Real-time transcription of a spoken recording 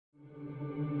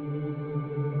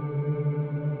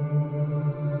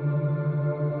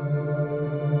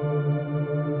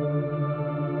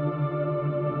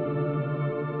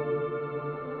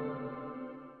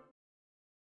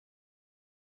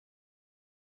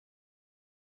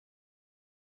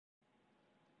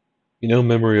You know,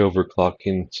 memory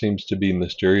overclocking seems to be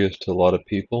mysterious to a lot of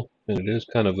people, and it is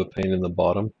kind of a pain in the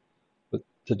bottom. But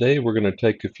today we're going to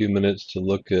take a few minutes to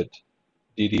look at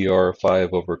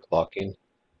DDR5 overclocking.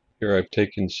 Here I've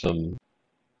taken some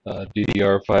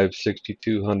DDR5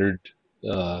 6200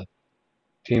 uh,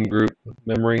 team group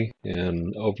memory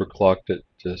and overclocked it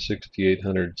to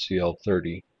 6800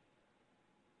 CL30.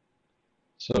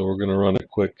 So we're going to run a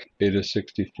quick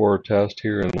Beta64 test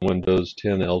here in Windows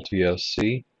 10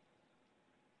 LTSC.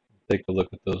 Take a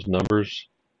look at those numbers,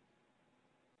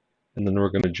 and then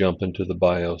we're going to jump into the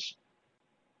BIOS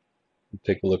and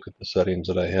take a look at the settings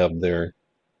that I have there.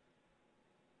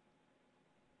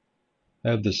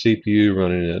 I have the CPU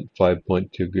running at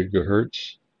 5.2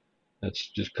 gigahertz. That's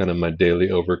just kind of my daily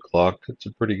overclock. It's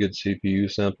a pretty good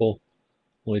CPU sample.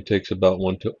 Only takes about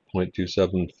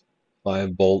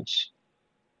 1.275 volts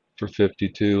for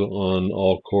 52 on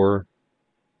all core.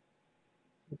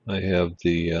 I have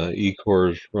the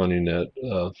E-cores running at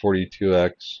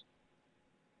 42X.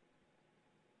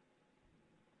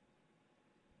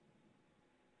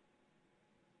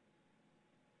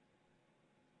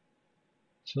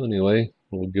 So anyway,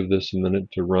 we'll give this a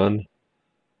minute to run.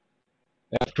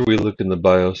 After we look in the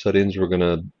BIOS settings, we're going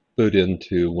to boot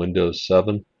into Windows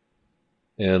 7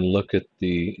 and look at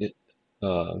the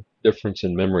difference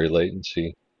in memory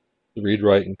latency. The read,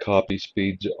 write, and copy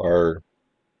speeds are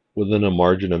within a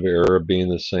margin of error of being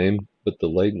the same, but the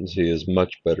latency is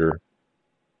much better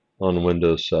on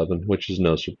Windows 7, which is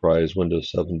no surprise.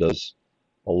 Windows 7 does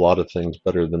a lot of things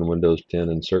better than Windows 10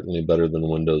 and certainly better than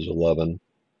Windows 11.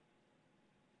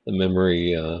 The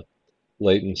memory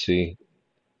latency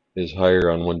is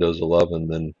higher on Windows 11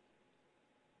 than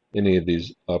any of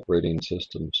these operating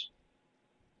systems.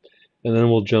 And then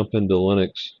we'll jump into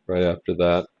Linux right after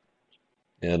that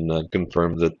and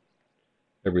confirm that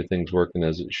everything's working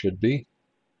as it should be.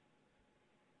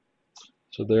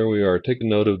 So there we are. Take a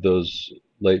note of those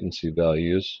latency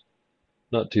values.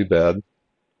 Not too bad,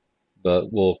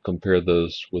 but we'll compare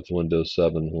those with Windows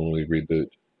 7 when we reboot.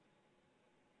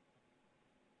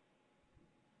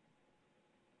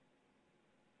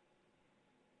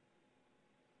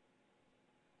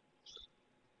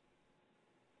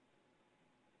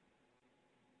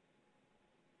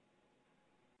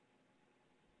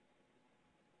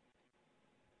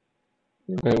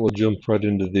 Alright, we'll jump right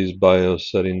into these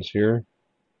BIOS settings here.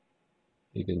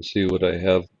 You can see what I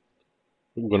have.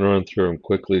 I'm going to run through them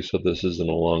quickly so this isn't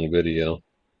a long video.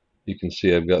 You can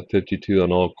see I've got 52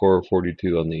 on all core,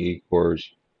 42 on the E-cores,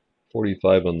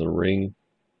 45 on the ring.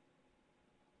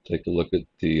 Take a look at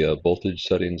the voltage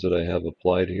settings that I have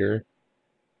applied here.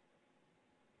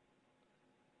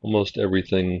 Almost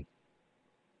everything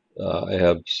I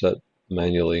have set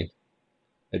manually.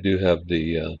 I do have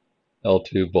the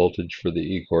L2 voltage for the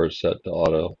E-core set to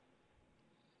auto.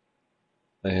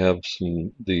 I have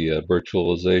the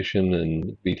virtualization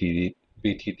and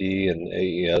BTD and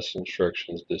AES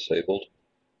instructions disabled.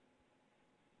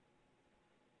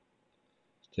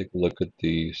 Let's take a look at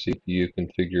the CPU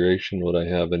configuration, what I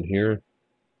have in here. You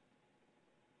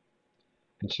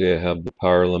can see I have the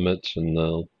power limits and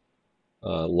the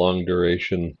long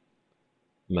duration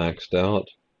maxed out,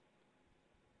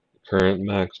 current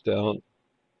maxed out.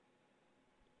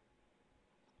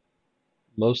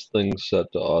 Most things set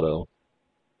to auto,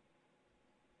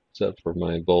 except for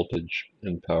my voltage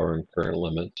and power and current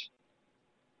limits.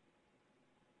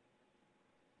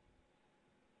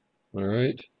 All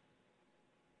right.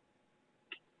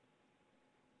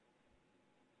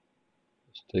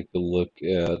 Let's take a look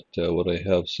at what I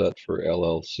have set for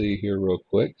LLC here real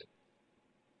quick.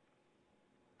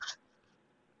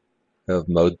 I have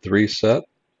mode 3 set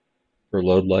for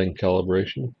load line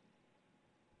calibration.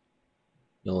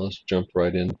 Now let's jump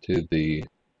right into the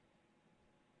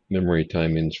memory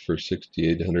timings for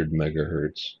 6800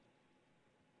 megahertz.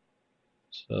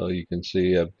 So you can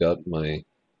see I've got my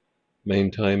main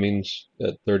timings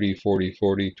at 30, 40,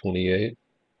 40, 28.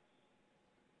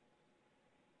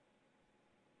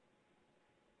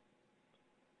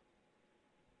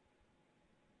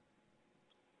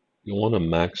 You want to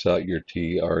max out your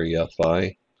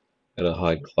TREFI at a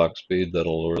high clock speed.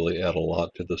 That'll really add a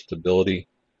lot to the stability,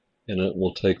 and it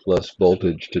will take less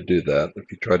voltage to do that.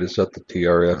 If you try to set the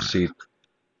TRFC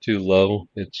too low,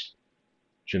 it's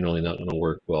generally not going to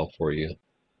work well for you.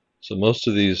 So most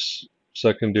of these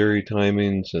secondary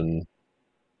timings and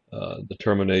the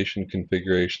termination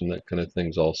configuration, that kind of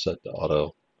thing's all set to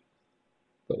auto.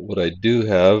 But what I do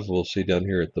have, we'll see down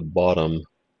here at the bottom,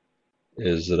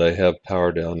 is that I have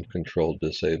power down control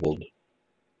disabled.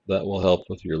 That will help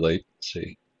with your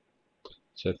latency.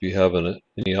 So if you have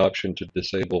any option to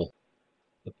disable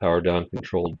the power down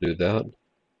control, do that.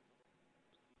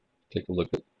 take a look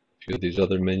at a few of these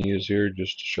other menus here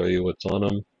just to show you what's on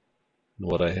them and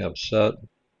what I have set.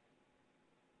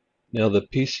 Now the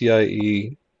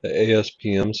PCIe, the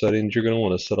Aspm settings, you're going to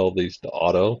want to set all these to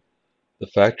auto. The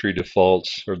factory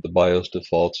defaults or the BIOS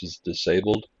defaults is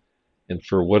disabled, and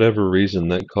for whatever reason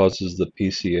that causes the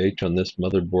PCH on this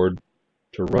motherboard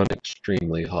to run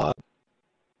extremely hot,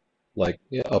 like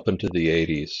up into the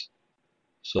 80s.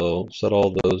 So set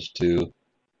all those to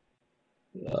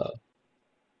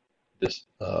this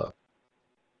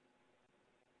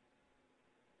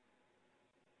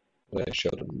way I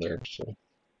showed them there. So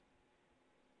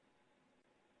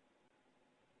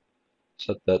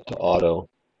set that to auto.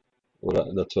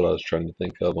 That's what I was trying to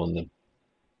think of on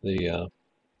the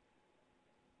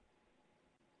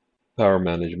power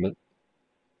management.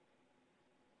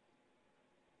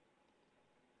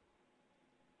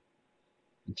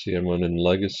 Let's see, I'm running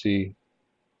legacy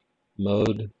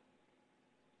mode.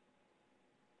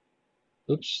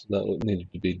 Oops, that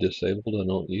needed to be disabled. I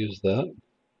don't use that.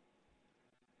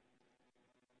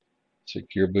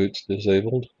 Secure boot's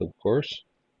disabled, of course.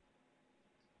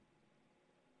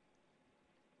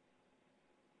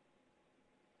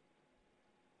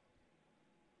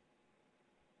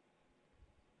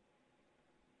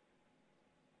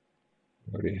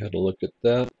 Already had a look at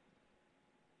that.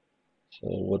 So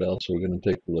what else are we going to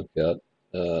take a look at?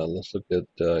 Let's look at,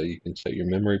 you can set your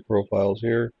memory profiles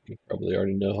here. You probably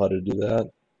already know how to do that.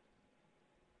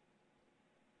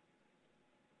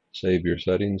 Save your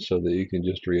settings so that you can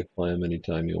just reapply them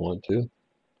anytime you want to.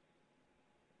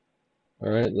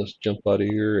 Alright, let's jump out of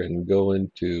here and go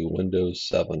into Windows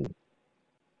 7.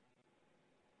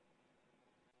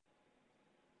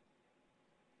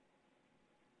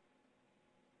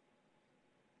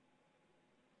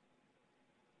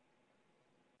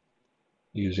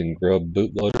 Using Grub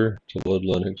Bootloader to load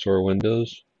Linux or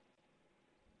Windows.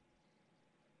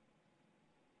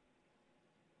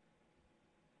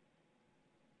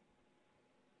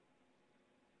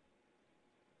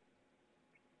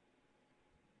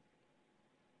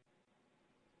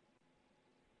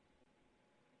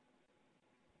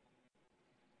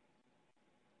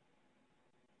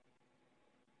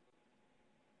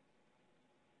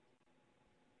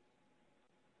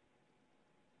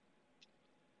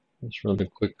 Let's run a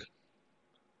quick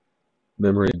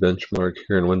memory benchmark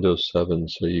here in Windows 7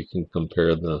 so you can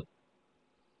compare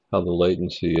how the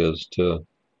latency is to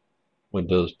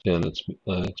Windows 10.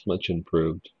 It's much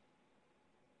improved.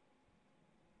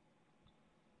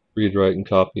 Read, write, and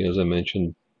copy, as I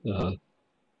mentioned,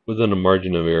 within a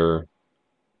margin of error,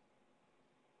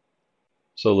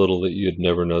 so little that you'd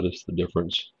never notice the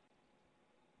difference.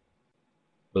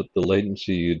 But the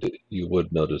latency, you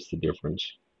would notice the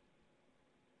difference.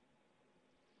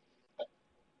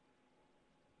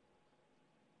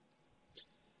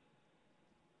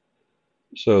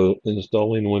 So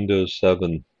installing Windows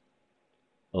 7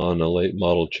 on a late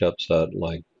model chipset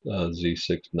like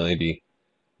Z690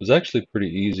 was actually pretty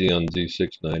easy on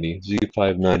Z690.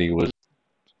 Z590 was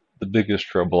the biggest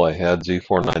trouble I had.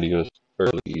 Z490 was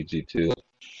fairly easy too.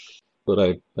 But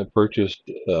I purchased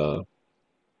an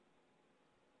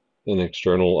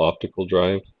external optical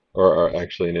drive, or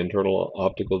actually an internal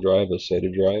optical drive, a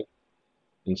SATA drive,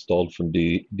 installed from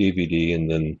DVD, and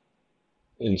then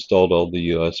installed all the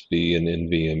USB and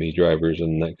NVMe drivers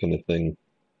and that kind of thing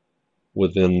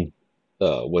within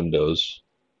Windows.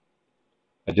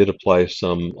 I did apply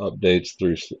some updates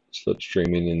through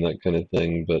slipstreaming and that kind of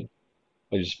thing, but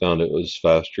I just found it was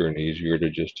faster and easier to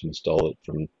just install it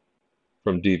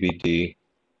from DVD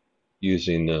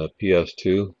using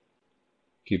PS2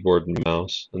 keyboard and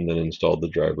mouse, and then install the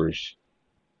drivers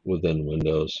within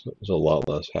Windows. It was a lot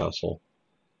less hassle.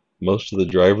 Most of the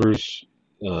drivers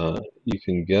you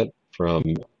can get from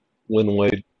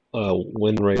WinRAID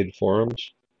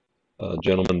forums. A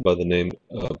gentleman by the name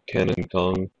of Canon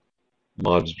Kong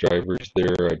mods drivers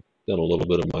there. I've done a little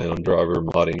bit of my own driver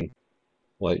modding,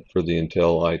 like for the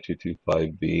Intel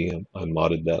i225B. I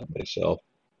modded that myself,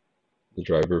 the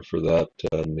driver for that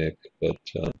NIC. But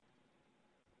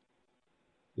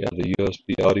yeah, the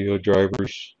USB audio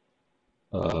drivers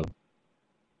for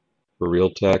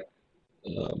Realtek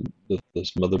that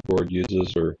this motherboard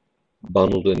uses are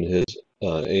bundled in his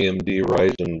AMD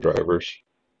Ryzen drivers.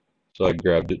 So I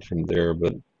grabbed it from there,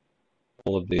 but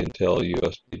all of the Intel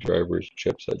USB drivers,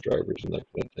 chipset drivers, and that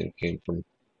kind of thing came from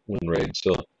WinRAID.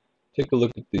 So take a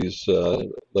look at these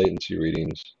latency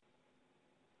readings.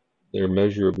 They're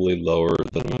measurably lower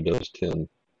than Windows 10,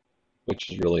 which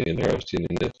is really interesting.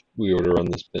 And if we were to run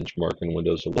this benchmark in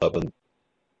Windows 11,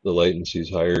 the latency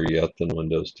is higher yet than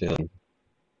Windows 10.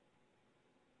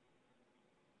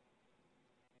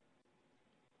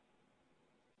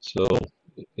 So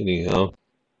anyhow,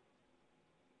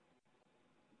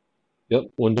 yep,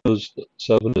 Windows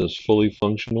 7 is fully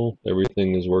functional.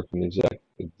 Everything is working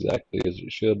exactly as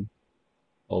it should.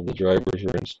 All the drivers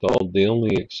are installed. The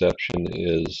only exception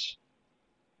is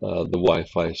the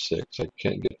Wi-Fi 6. I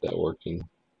can't get that working,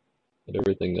 but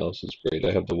everything else is great.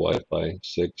 I have the Wi-Fi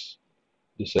 6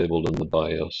 disabled in the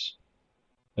BIOS.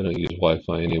 I don't use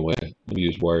Wi-Fi anyway. I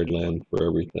use wired LAN for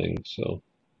everything. So,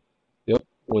 yep,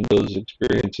 Windows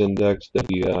Experience Index,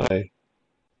 WI,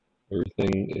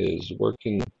 everything is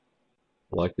working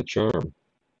like a charm.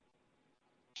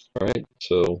 All right,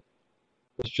 so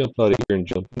let's jump out of here and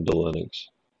jump into Linux.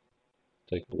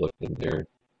 Take a look in there.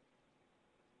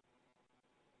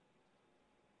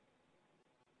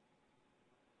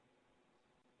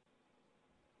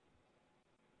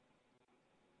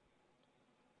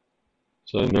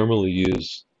 So I normally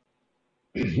use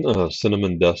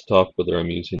Cinnamon Desktop, whether I'm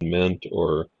using Mint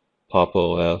or Pop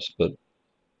OS, but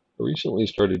I recently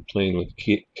started playing with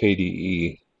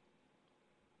KDE.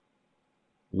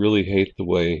 Really hate the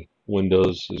way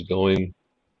Windows is going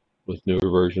with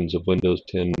newer versions of Windows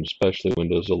 10, especially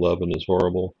Windows 11 is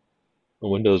horrible.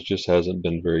 Windows just hasn't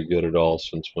been very good at all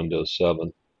since Windows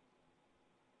 7.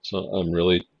 So I'm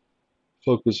really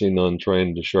focusing on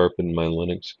trying to sharpen my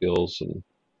Linux skills and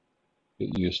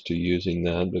get used to using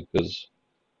that, because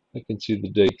I can see the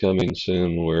day coming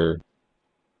soon where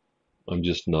I'm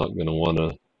just not going to want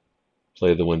to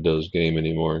play the Windows game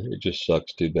anymore. It just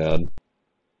sucks too bad.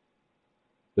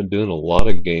 Been doing a lot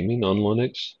of gaming on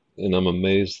Linux, and I'm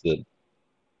amazed that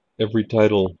every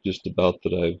title just about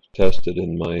that I've tested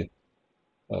in my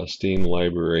Steam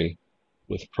library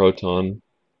with Proton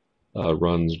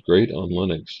runs great on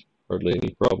Linux. Hardly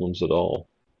any problems at all.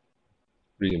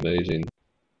 Pretty amazing.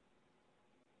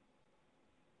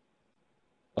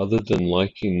 Other than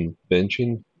liking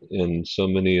benching and so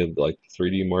many of like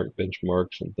 3D Mark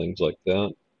benchmarks and things like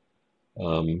that,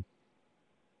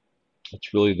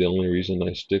 that's really the only reason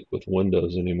I stick with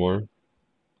Windows anymore,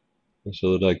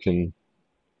 so that I can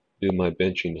do my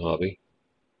benching hobby.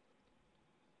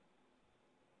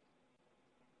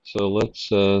 So let's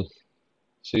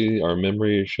see, our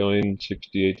memory is showing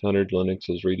 6800. Linux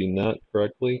is reading that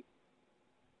correctly.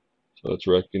 So it's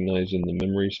recognizing the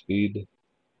memory speed.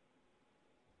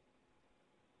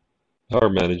 Power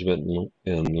management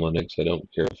in Linux I don't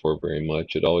care for very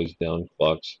much. It always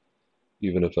downclocks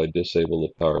even if I disable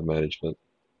the power management.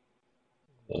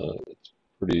 It's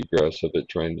pretty aggressive at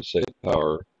trying to save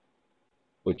power,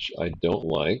 which I don't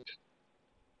like,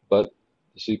 but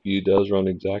the CPU does run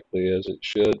exactly as it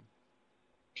should.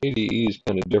 KDE is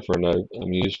kind of different.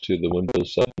 I'm used to the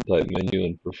Windows 7 type menu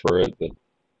and prefer it, but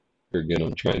here again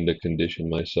I'm trying to condition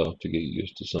myself to get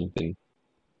used to something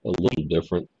a little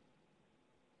different.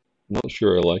 I'm not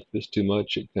sure I like this too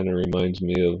much. It kind of reminds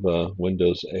me of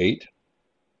Windows 8.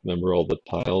 Remember all the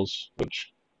tiles,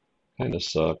 which kind of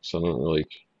sucks. I don't really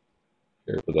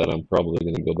care for that. I'm probably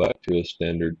going to go back to a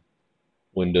standard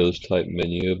Windows type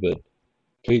menu, but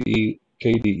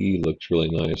KDE looks really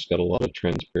nice. Got a lot of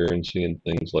transparency and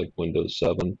things like Windows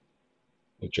 7,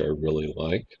 which I really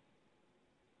like.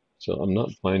 So I'm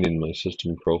not finding my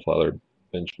system profiler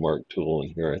benchmark tool in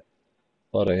here. I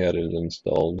thought I had it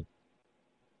installed,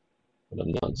 but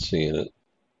I'm not seeing it.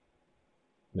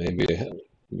 Maybe I haven't.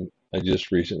 I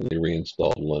just recently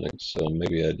reinstalled Linux, so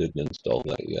maybe I didn't install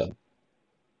that yet.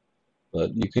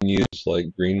 But you can use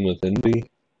like Green with Envy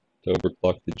to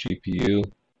overclock the GPU.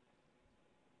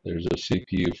 There's a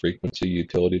CPU frequency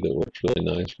utility that works really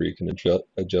nice where you can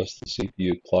adjust the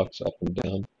CPU clocks up and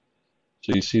down.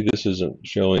 So you see this isn't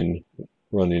showing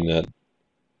running at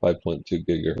 5.2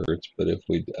 gigahertz, but if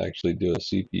we actually do a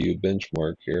CPU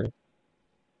benchmark here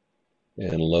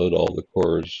and load all the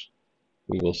cores,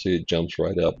 we will see it jumps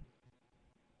right up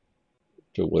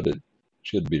to what it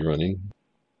should be running.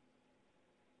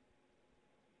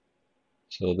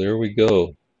 So there we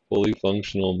go, fully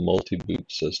functional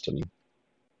multi-boot system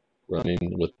running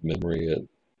with memory at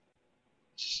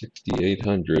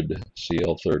 6800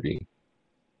 CL30.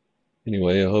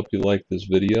 Anyway, I hope you liked this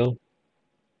video.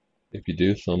 If you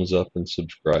do, thumbs up and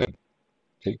subscribe.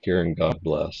 Take care and God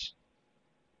bless.